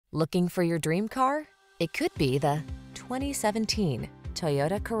Looking for your dream car? It could be the 2017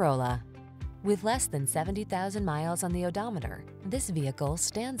 Toyota Corolla. With less than 70,000 miles on the odometer, this vehicle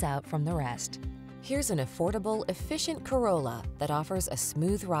stands out from the rest. Here's an affordable, efficient Corolla that offers a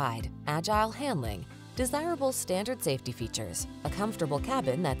smooth ride, agile handling, desirable standard safety features, a comfortable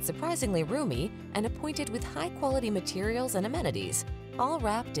cabin that's surprisingly roomy, and appointed with high-quality materials and amenities, all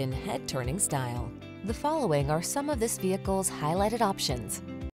wrapped in head-turning style. The following are some of this vehicle's highlighted options: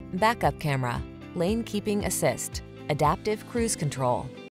 backup camera, lane keeping assist, adaptive cruise control,